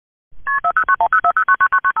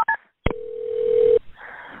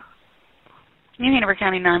New Hanover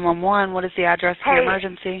County 911, what is the address for the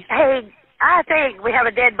emergency? Hey, I think we have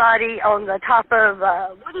a dead body on the top of,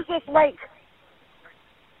 what is this lake?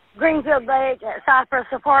 Greenfield Lake at Cypress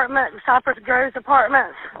Grove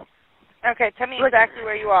Apartments. Okay, tell me exactly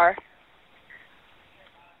where you are.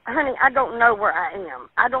 Honey, I don't know where I am.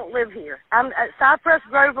 I don't live here. I'm at Cypress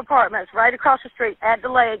Grove Apartments, right across the street at the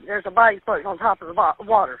lake. There's a body floating on top of the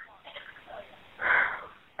water.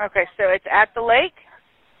 Okay, so it's at the lake?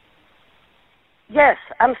 Yes,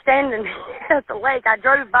 I'm standing at the lake. I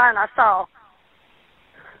drove by and I saw.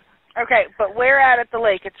 Okay, but where at the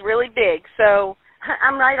lake? It's really big, so...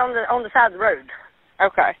 I'm right on the side of the road.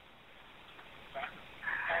 Okay.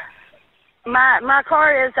 My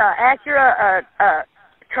car is Acura,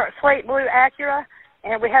 slate blue Acura,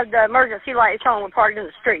 and we have the emergency lights on. We're parked in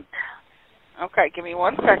the street. Okay, give me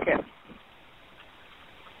 1 second.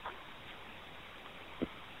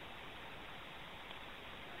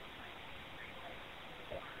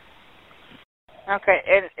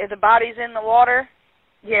 Okay, and the body's in the water?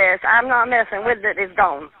 Yes, I'm not messing with it. It's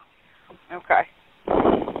gone. Okay.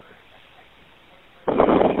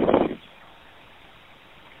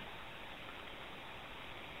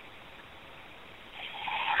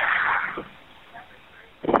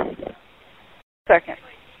 Second.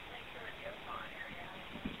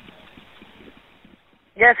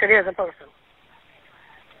 Yes, it is a person.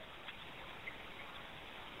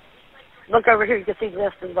 Look over here. You can see the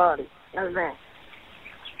rest of the body. Over there.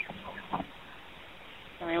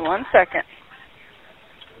 Give me 1 second.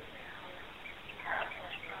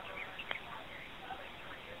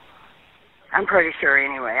 I'm pretty sure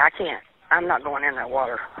anyway. I can't. I'm not going in that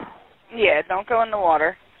water. Yeah, don't go in the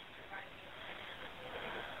water.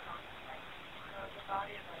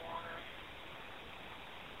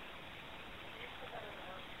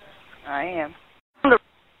 I am.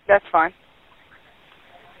 That's fine.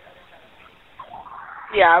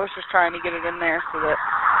 Yeah, I was just trying to get it in there so that...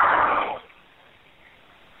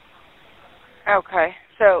 Okay,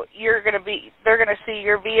 so they're gonna see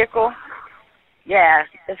your vehicle? Yeah,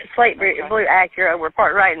 it's a slate blue Acura. We're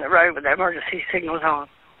parked right in the road with the emergency signals on.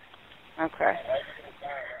 Okay.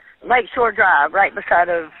 Lakeshore Drive, right beside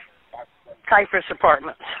of Cypress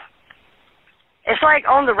Apartments. It's like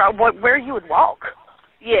on the road where you would walk.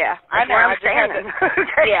 Yeah, I know. I'm standing.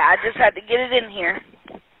 Yeah, I just had to get it in here.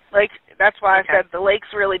 Like, that's why I said the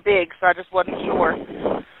lake's really big, so I just wasn't sure.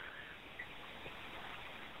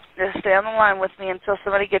 Just stay on the line with me until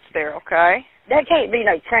somebody gets there, okay? That can't be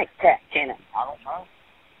no tank tap, can it? I don't know.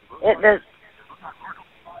 It does.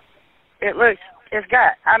 It looks. It's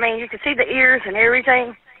got. I mean, you can see the ears and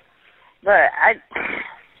everything, but I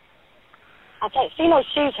can't see no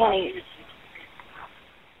shoes, honey.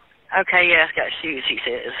 Okay, yeah, it's got shoes. He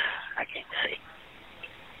says. I can't see.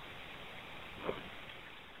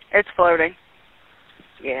 It's floating.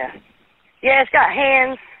 Yeah. Yeah, it's got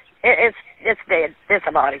hands. It's dead. It's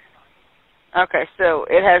a body. Okay, so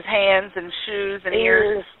it has hands and shoes and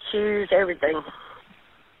ears. Shoes, everything.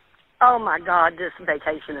 Oh, my God, this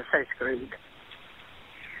vacation is so screwed.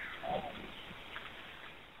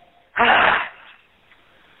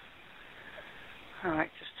 All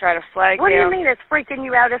right, just try to flag What down. do you mean it's freaking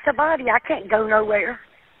you out? It's a body. I can't go nowhere.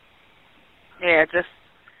 Yeah, just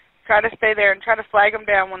try to stay there and try to flag them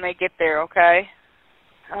down when they get there, okay?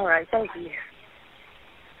 All right, thank you.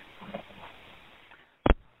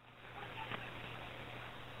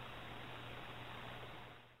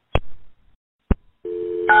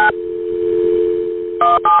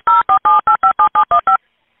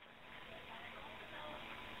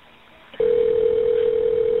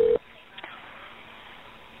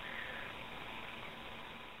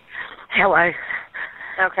 Hello.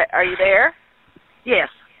 Okay, are you there? Yes.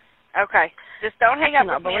 Okay, just don't hang up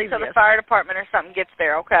with me until the fire department or something gets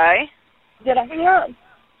there, okay? Did I hang up?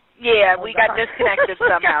 Yeah, we got disconnected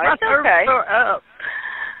somehow. It's okay.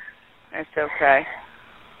 It's okay.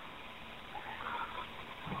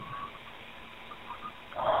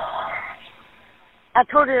 I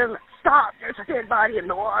told him, stop, there's a dead body in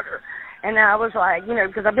the water. And I was like,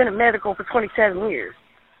 because I've been in medical for 27 years.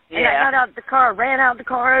 Yeah. And I got out the car, ran out the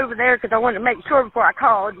car over there because I wanted to make sure before I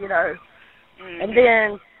called, Mm-hmm. And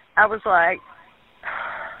then I was like,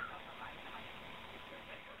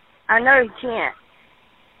 I know he can't.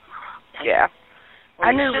 Yeah. Well,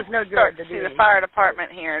 I knew it was no good start to see do the fire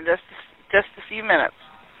department here in just a few minutes.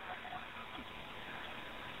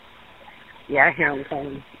 Yeah, I hear him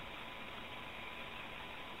saying.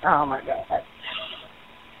 Oh, my God.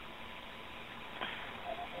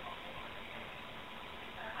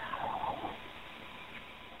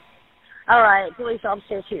 All right, police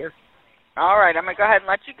officers here. All right, I'm going to go ahead and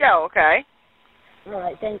let you go, okay? All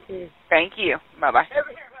right, thank you. Thank you. Bye-bye.